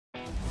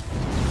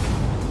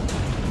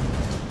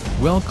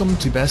Welcome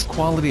to Best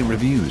Quality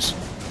Reviews.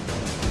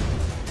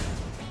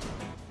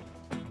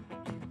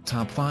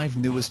 Top 5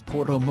 Newest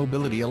Porto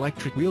Mobility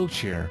Electric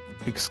Wheelchair,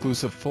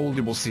 Exclusive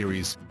Foldable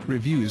Series,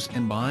 Reviews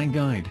and Buying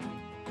Guide.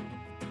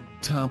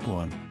 Top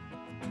 1.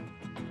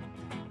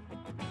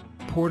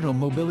 Porto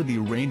Mobility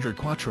Ranger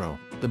Quattro,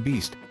 the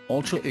Beast,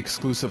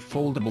 Ultra-Exclusive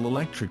Foldable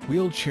Electric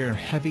Wheelchair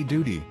Heavy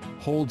Duty,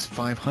 holds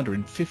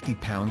 550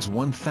 pounds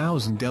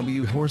 1000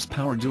 W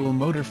horsepower dual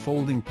motor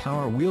folding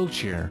power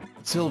wheelchair,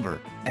 Silver,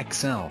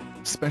 XL,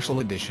 Special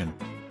Edition.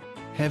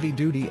 Heavy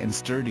duty and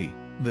sturdy,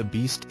 the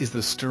Beast is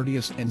the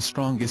sturdiest and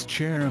strongest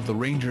chair of the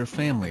Ranger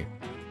family.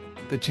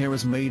 The chair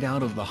is made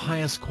out of the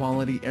highest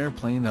quality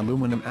airplane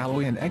aluminum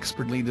alloy and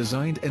expertly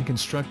designed and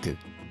constructed.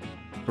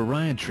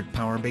 Bariatric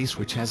power base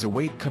which has a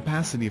weight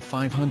capacity of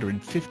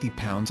 550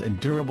 pounds and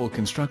durable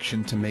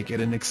construction to make it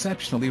an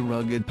exceptionally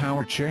rugged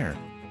power chair.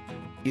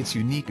 Its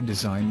unique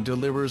design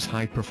delivers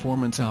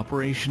high-performance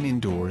operation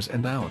indoors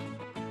and out.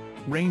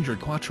 Ranger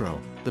Quattro,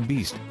 the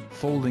Beast,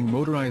 folding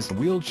motorized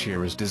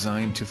wheelchair is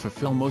designed to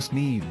fulfill most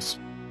needs.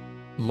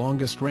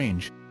 Longest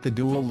range, the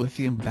dual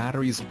lithium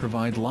batteries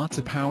provide lots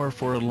of power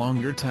for a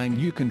longer time.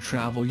 You can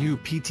travel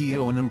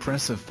UPTO an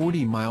impressive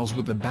 40 miles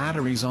with the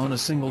batteries on a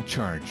single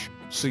charge,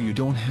 so you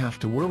don't have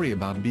to worry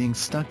about being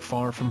stuck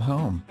far from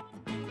home.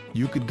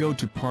 You could go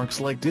to parks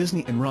like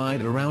Disney and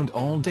ride around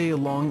all day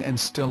long and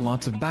still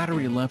lots of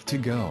battery left to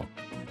go.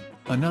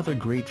 Another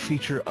great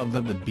feature of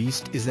the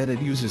Beast is that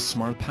it uses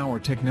smart power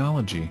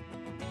technology.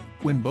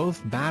 When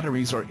both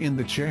batteries are in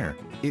the chair,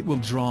 it will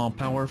draw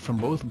power from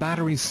both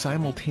batteries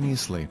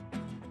simultaneously.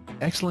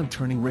 Excellent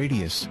turning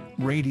radius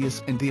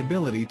and the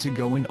ability to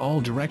go in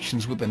all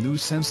directions with the new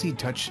Sensi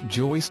Touch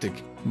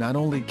joystick. Not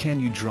only can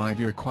you drive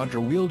your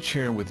Quattro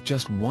wheelchair with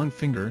just one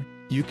finger,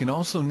 you can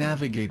also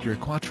navigate your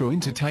Quattro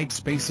into tight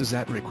spaces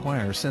that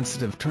require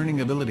sensitive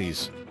turning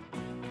abilities.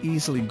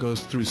 Easily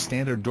goes through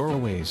standard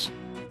doorways.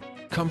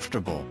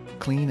 Comfortable,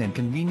 clean and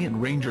convenient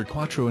Ranger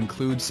Quattro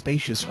includes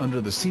spacious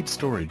under-the-seat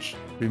storage,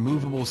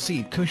 removable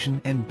seat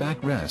cushion and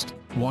backrest,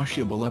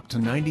 washable up to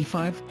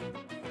 95,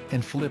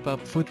 and flip-up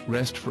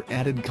footrest for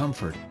added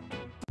comfort.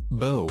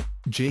 Bo,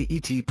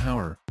 JET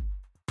Power.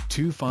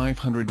 Two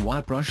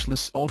 500-watt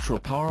brushless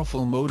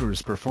ultra-powerful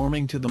motors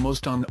performing to the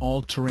most on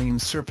all-terrain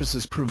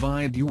surfaces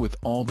provide you with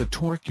all the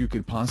torque you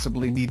could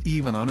possibly need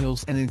even on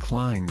hills and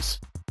inclines.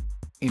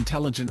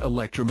 Intelligent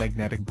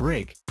electromagnetic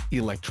brake,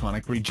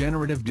 electronic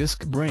regenerative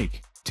disc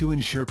brake, to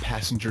ensure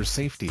passenger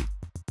safety.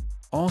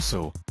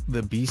 Also,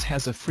 the Beast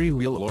has a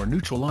freewheel or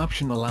neutral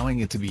option allowing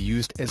it to be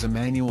used as a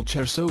manual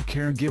chair so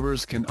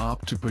caregivers can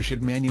opt to push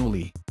it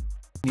manually.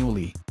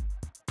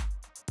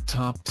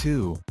 Top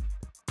 2.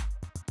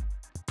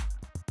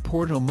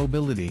 Porto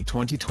Mobility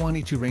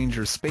 2022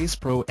 Ranger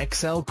SpacePro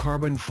XL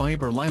Carbon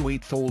Fiber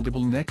Lightweight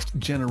Foldable Next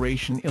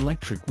Generation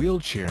Electric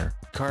Wheelchair,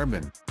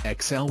 Carbon,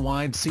 XL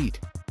Wide Seat.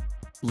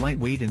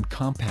 Lightweight and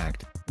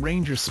compact,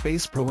 Ranger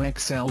SpacePro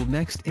XL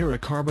Next Era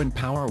Carbon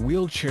Power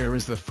Wheelchair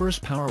is the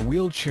first power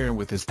wheelchair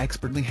with this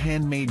expertly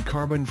handmade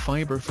carbon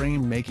fiber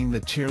frame, making the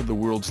chair the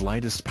world's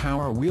lightest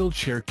power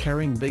wheelchair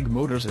carrying big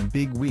motors and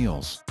big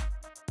wheels.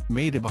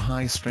 Made of a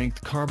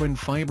high-strength carbon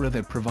fiber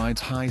that provides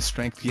high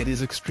strength yet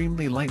is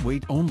extremely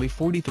lightweight, only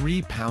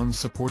 43 pounds,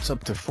 supports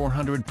up to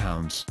 400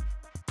 pounds.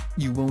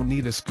 You won't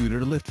need a scooter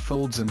to lift,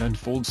 folds and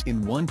unfolds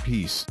in one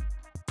piece.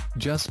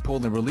 Just pull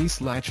the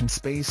release latch and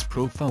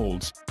SpacePro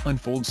folds,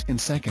 unfolds in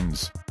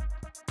seconds.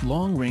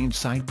 Long-range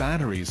side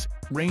batteries,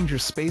 Ranger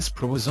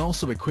SpacePro is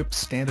also equipped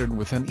standard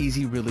with an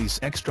easy-release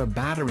extra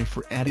battery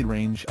for added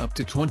range up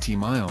to 20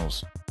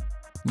 miles.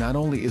 Not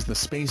only is the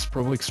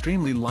SpacePro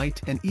extremely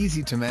light and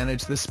easy to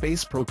manage, the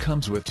SpacePro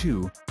comes with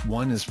two,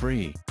 one is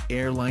free,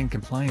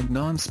 airline-compliant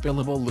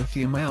non-spillable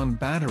lithium-ion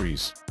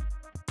batteries.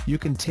 You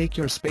can take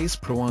your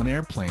SpacePro on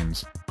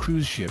airplanes,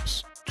 cruise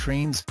ships,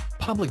 trains,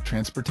 public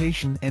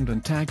transportation and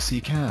on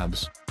taxi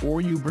cabs, or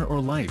Uber or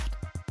Lyft.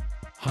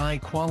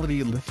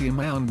 High-quality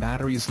lithium-ion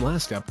batteries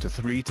last up to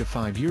 3 to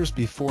 5 years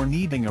before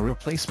needing a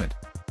replacement.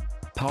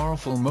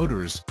 Powerful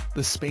motors,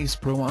 the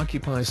SpacePro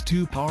occupies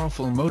two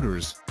powerful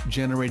motors,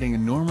 generating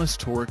enormous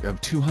torque of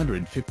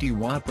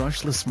 250-watt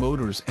brushless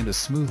motors and a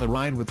smooth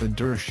ride with a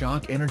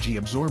DuraShock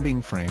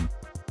energy-absorbing frame.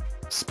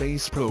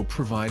 SpacePro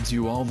provides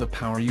you all the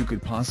power you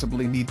could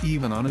possibly need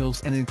even on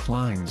hills and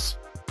inclines.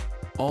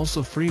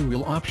 Also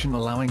freewheel option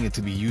allowing it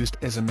to be used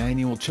as a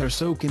manual chair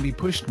so can be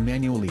pushed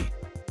manually.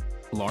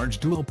 Large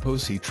dual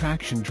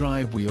Posi-Traction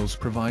drive wheels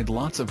provide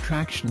lots of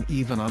traction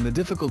even on the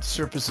difficult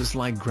surfaces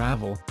like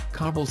gravel,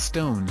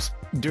 cobblestones,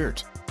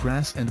 dirt,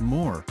 grass and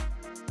more.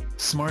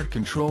 Smart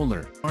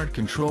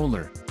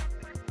controller.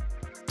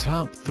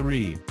 Top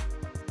 3.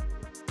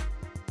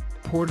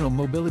 Porto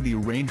Mobility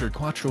Ranger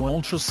Quattro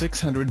Ultra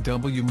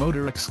 600W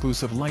Motor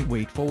Exclusive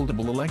Lightweight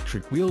Foldable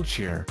Electric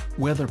Wheelchair,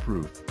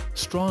 Weatherproof,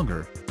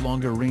 Stronger,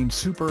 Longer Range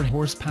Super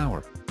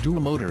Horsepower,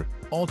 Dual Motor,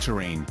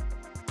 All-Terrain.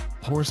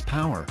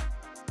 Horsepower.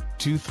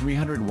 Two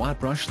 300-watt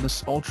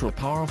brushless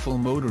ultra-powerful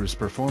motors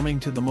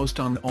performing to the most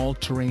on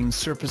all-terrain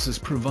surfaces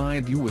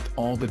provide you with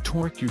all the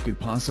torque you could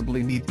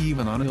possibly need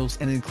even on hills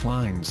and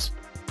inclines.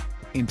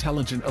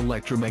 intelligent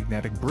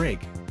electromagnetic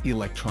brake,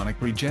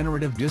 electronic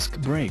regenerative disc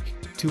brake,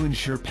 to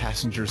ensure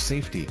passenger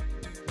safety.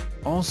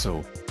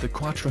 Also, the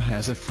Quattro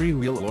has a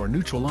freewheel or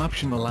neutral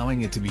option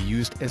allowing it to be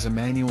used as a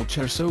manual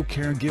chair so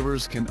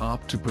caregivers can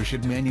opt to push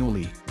it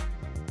manually.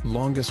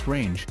 Longest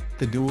range,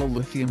 the dual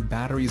lithium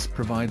batteries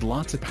provide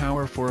lots of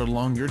power for a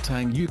longer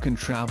time. You can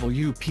travel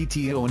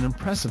UPTO an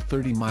impressive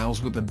 30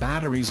 miles with the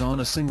batteries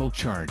on a single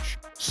charge,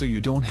 so you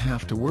don't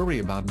have to worry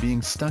about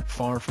being stuck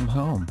far from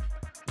home.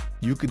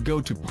 You could go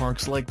to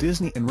parks like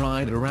Disney and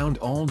ride around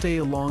all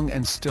day long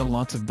and still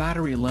lots of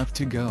battery left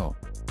to go.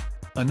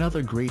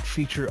 Another great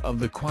feature of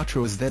the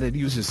Quattro is that it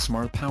uses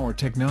smart power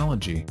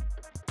technology.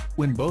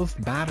 When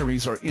both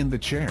batteries are in the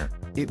chair,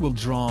 it will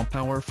draw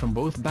power from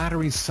both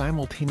batteries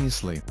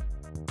simultaneously.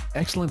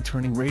 Excellent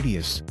turning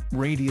radius,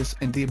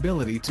 and the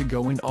ability to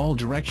go in all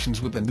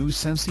directions with a new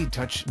Sensi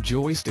Touch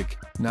joystick.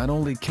 Not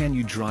only can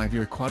you drive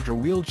your Quattro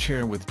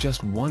wheelchair with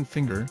just one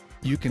finger,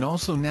 you can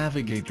also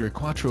navigate your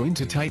Quattro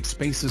into tight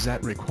spaces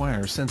that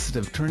require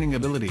sensitive turning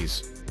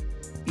abilities.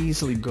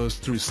 Easily goes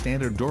through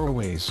standard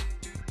doorways.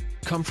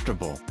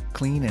 Comfortable,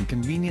 clean and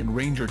convenient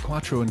Ranger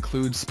Quattro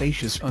includes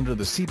spacious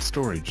under-the-seat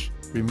storage,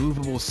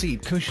 removable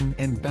seat cushion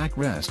and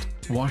backrest,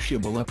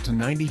 washable up to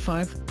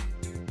 95,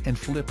 and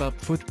flip-up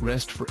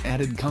footrest for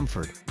added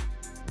comfort.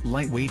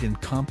 Lightweight and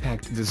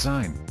compact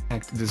design.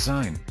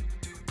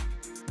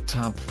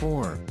 Top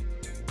 4.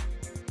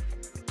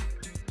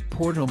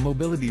 Porto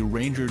Mobility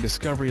Ranger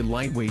Discovery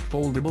Lightweight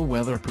Foldable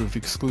Weatherproof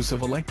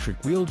Exclusive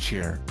Electric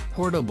Wheelchair,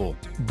 Portable,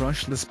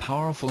 Brushless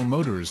Powerful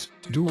Motors,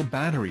 Dual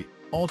Battery,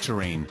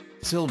 All-Terrain,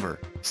 Silver,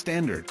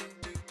 Standard.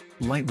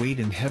 Lightweight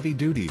and heavy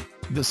duty,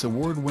 this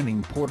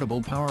award-winning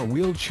portable power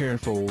wheelchair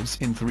folds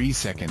in 3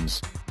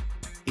 seconds.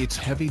 It's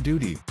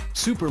heavy-duty,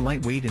 super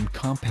lightweight and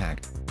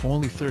compact,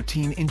 only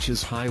 13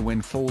 inches high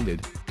when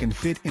folded, can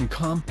fit in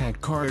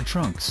compact car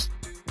trunks.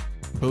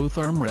 Both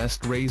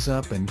armrest raise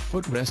up and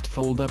footrest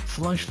fold up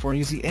flush for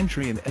easy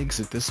entry and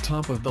exit. This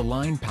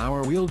top-of-the-line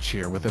power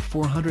wheelchair with a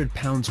 400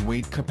 pounds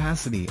weight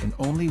capacity and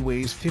only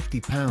weighs 50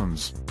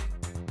 pounds.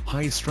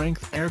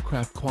 High-strength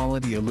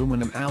aircraft-quality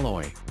aluminum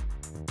alloy.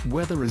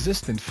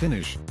 Weather-resistant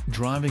finish,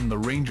 driving the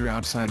Ranger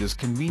outside is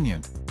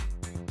convenient.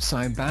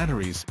 Side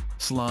batteries,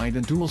 slide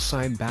and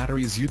dual-side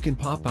batteries you can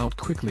pop out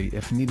quickly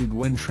if needed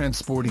when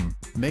transporting,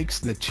 makes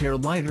the chair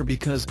lighter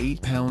because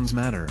 8 pounds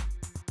matter.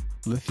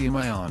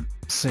 Lithium-ion,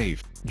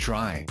 safe,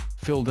 dry,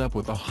 filled up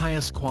with the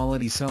highest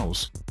quality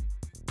cells.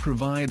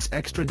 Provides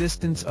extra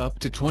distance up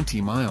to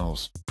 20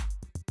 miles.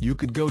 You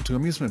could go to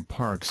amusement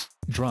parks,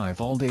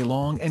 drive all day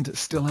long and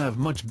still have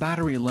much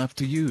battery left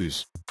to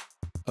use.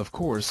 Of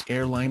course,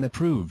 airline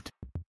approved.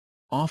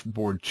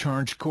 Off-board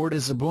charge cord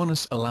is a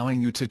bonus,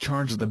 allowing you to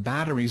charge the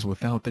batteries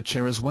without the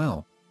chair as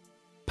well.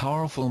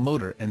 Powerful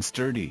motor and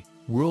sturdy,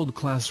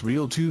 world-class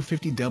real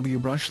 250W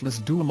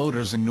brushless dual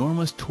motors,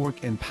 enormous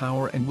torque and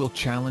power, and will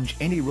challenge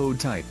any road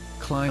type,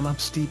 climb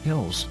up steep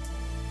hills.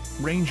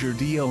 Ranger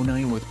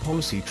D09 with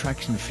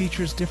Posi-Traction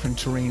features different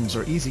terrains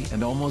are easy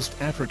and almost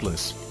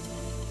effortless.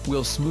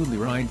 Will smoothly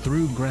ride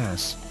through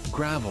grass,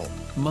 gravel,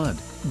 mud,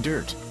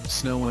 dirt,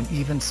 snow and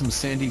even some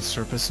sandy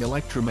surface.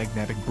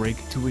 Electromagnetic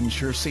brake to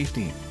ensure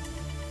safety.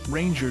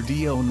 Ranger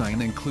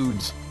D09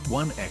 includes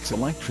 1x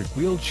electric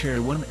wheelchair,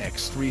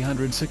 1x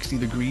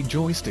 360-degree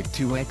joystick,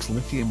 2x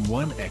lithium,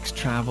 1x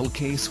travel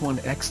case,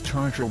 1x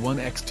charger,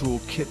 1x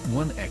tool kit,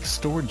 1x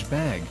storage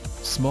bag,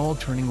 small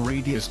turning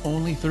radius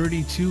only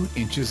 32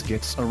 inches,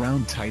 gets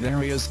around tight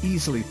areas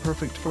easily,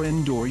 perfect for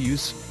indoor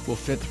use, will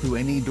fit through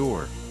any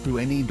door.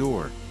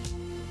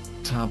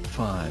 Top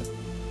 5.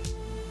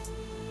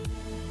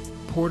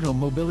 Porto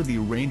Mobility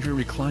Ranger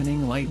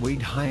Reclining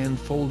Lightweight High-End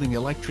Folding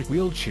Electric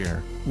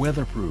Wheelchair,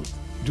 Weatherproof,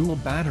 Dual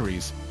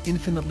Batteries,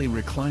 Infinitely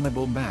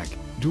Reclinable Back,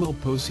 Dual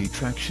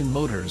Posi-Traction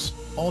Motors,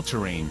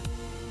 All-Terrain.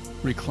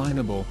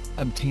 Reclinable,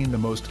 obtain the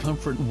most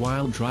comfort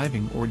while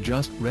driving or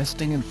just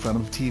resting in front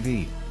of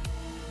TV.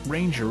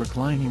 Ranger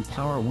Reclining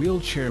Power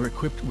Wheelchair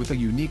equipped with a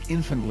unique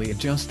infinitely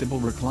adjustable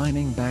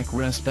reclining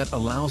backrest that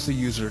allows the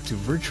user to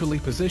virtually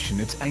position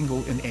its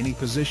angle in any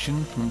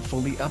position from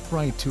fully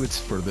upright to its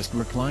furthest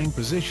reclined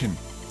position.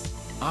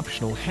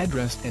 Optional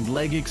headrest and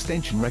leg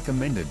extension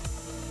recommended.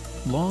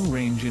 Long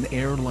range and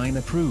airline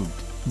approved,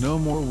 no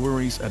more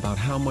worries about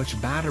how much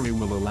battery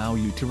will allow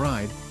you to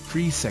ride.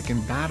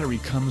 3-second battery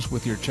comes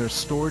with your chair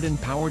stored and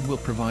powered, will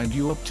provide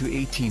you up to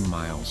 18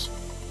 miles.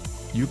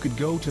 You could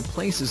go to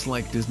places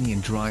like Disney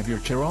and drive your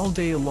chair all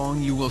day long,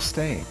 you will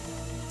stay.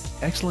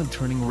 Excellent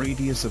turning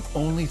radius of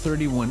only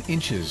 31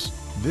 inches,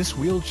 this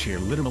wheelchair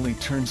literally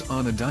turns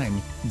on a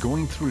dime,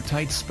 going through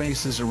tight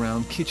spaces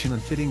around kitchen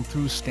and fitting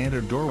through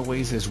standard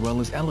doorways as well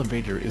as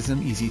elevator is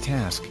an easy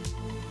task.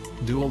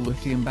 Dual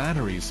lithium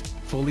batteries,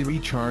 fully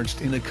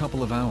recharged in a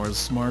couple of hours.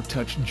 Smart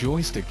touch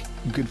joystick,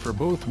 good for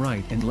both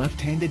right and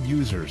left-handed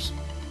users.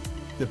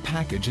 The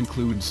package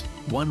includes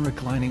 1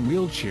 reclining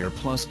wheelchair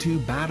plus 2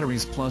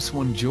 batteries plus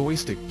 1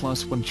 joystick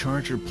plus 1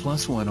 charger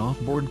plus 1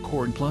 off-board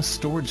cord plus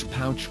storage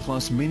pouch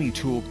plus mini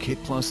tool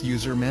kit plus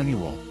user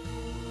manual.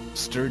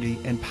 Sturdy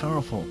and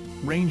powerful,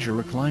 Ranger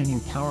Reclining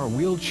Power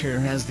Wheelchair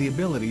has the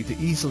ability to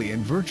easily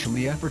and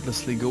virtually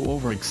effortlessly go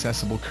over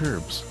accessible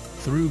curbs,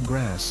 through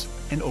grass,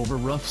 and over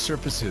rough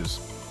surfaces.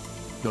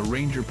 The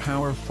Ranger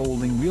Power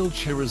Folding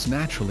Wheelchair is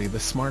naturally the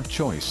smart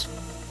choice.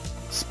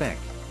 Spec.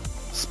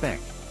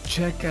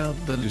 Check out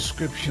the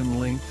description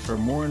link for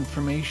more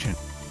information.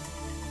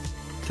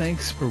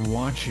 Thanks for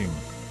watching.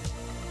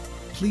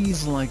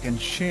 Please like and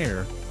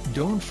share,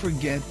 don't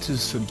forget to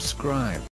subscribe.